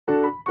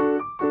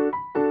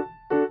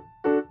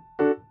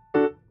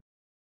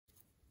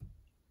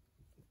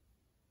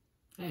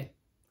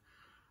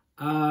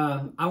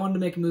I wanted to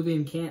make a movie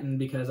in Canton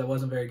because I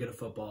wasn't very good at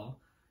football,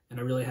 and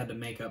I really had to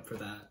make up for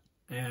that.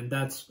 And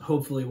that's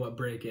hopefully what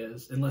Break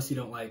is, unless you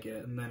don't like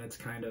it, and then it's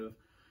kind of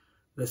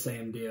the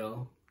same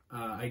deal,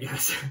 I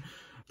guess.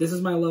 This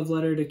is my love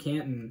letter to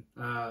Canton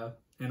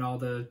and all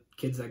the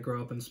kids that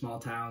grow up in small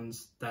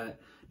towns that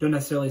don't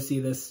necessarily see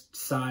this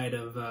side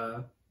of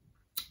the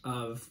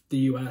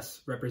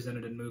U.S.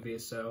 represented in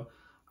movies. So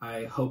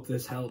I hope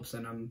this helps,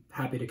 and I'm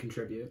happy to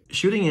contribute.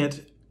 Shooting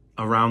it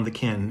around the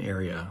Canton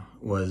area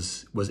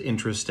was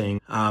interesting.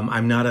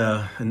 I'm not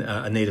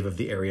a native of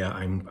the area.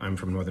 I'm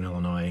from Northern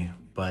Illinois,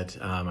 but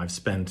I've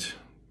spent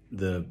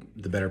the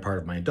better part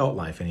of my adult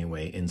life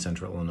anyway in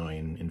Central Illinois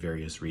in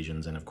various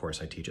regions, and of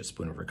course I teach at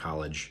Spoon River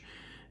College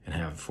and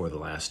have for the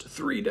last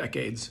 3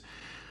 decades.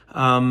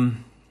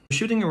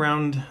 Shooting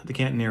around the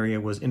Canton area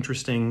was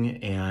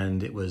interesting,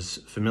 and it was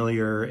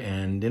familiar,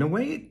 and in a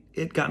way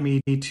it got me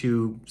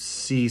to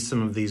see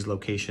some of these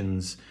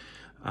locations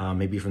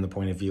maybe from the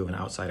point of view of an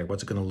outsider.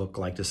 What's it going to look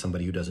like to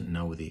somebody who doesn't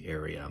know the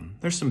area?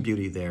 There's some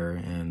beauty there,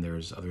 and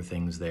there's other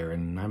things there,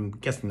 and I'm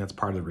guessing that's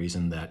part of the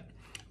reason that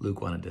Luke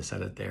wanted to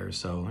set it there.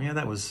 So yeah,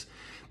 that was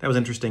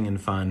interesting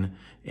and fun,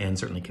 and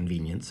certainly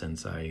convenient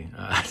since I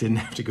didn't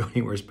have to go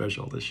anywhere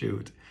special to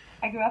shoot.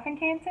 I grew up in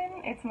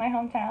Canton. It's my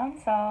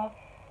hometown, so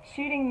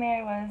shooting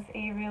there was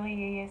a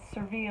really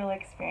surreal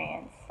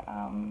experience.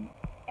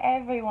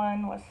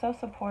 Everyone was so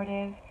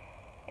supportive.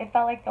 It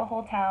felt like the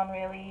whole town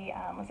really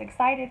was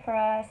excited for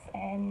us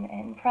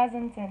and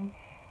present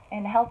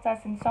and helped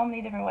us in so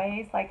many different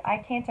ways. Like, I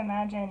can't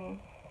imagine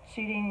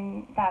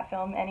shooting that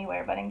film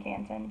anywhere but in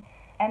Canton.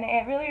 And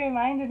it really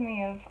reminded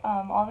me of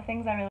all the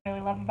things I really,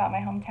 really love about my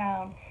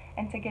hometown.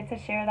 And to get to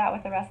share that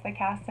with the rest of the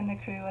cast and the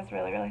crew was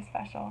really, really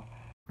special.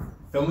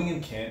 Filming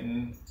in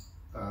Canton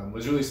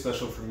was really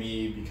special for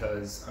me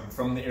because I'm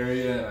from the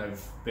area and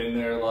I've been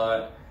there a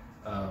lot.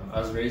 I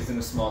was raised in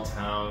a small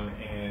town,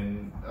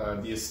 and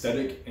the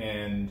aesthetic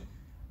and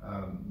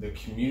the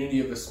community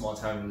of the small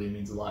town really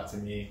means a lot to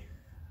me.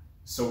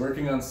 So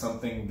working on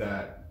something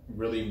that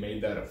really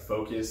made that a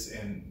focus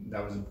and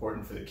that was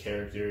important for the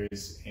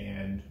characters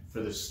and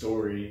for the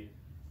story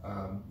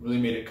really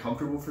made it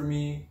comfortable for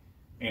me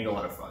and a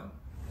lot of fun.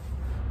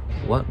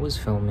 What was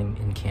filming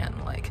in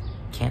Canton like?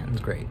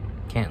 Canton's great.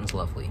 Canton's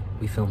lovely.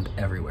 We filmed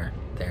everywhere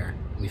there.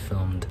 We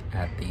filmed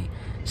at the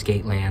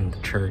Skateland, the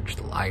church,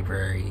 the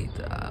library,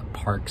 the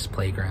parks,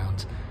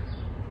 playgrounds,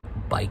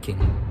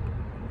 biking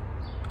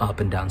up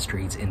and down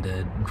streets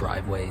into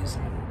driveways,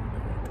 and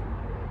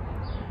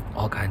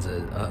all kinds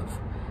of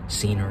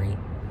scenery.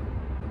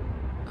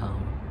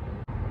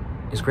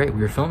 It was great.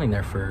 We were filming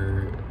there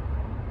for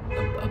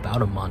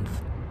about a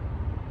month,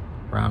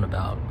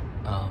 roundabout,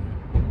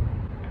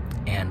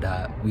 and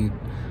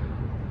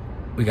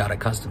we got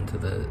accustomed to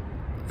the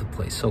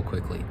place so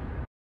quickly.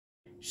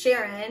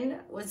 Sharon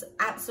was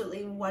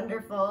absolutely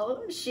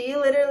wonderful. She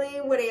literally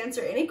would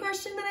answer any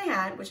question that I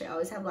had, which I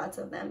always have lots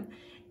of them,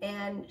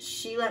 and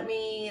she let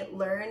me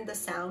learn the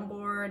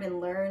soundboard and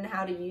learn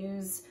how to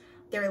use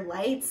their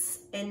lights.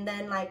 And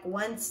then, like,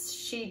 once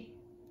she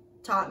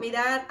taught me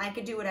that, I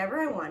could do whatever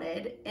I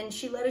wanted, and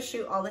she let us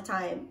shoot all the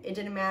time. It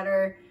didn't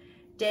matter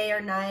day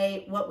or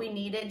night, what we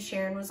needed,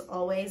 Sharon was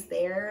always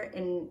there.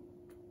 And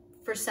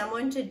for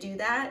someone to do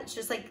that, it's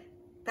just like,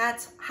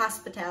 that's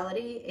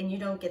hospitality, and you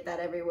don't get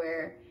that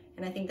everywhere.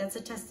 And I think that's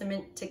a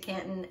testament to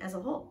Canton as a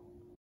whole.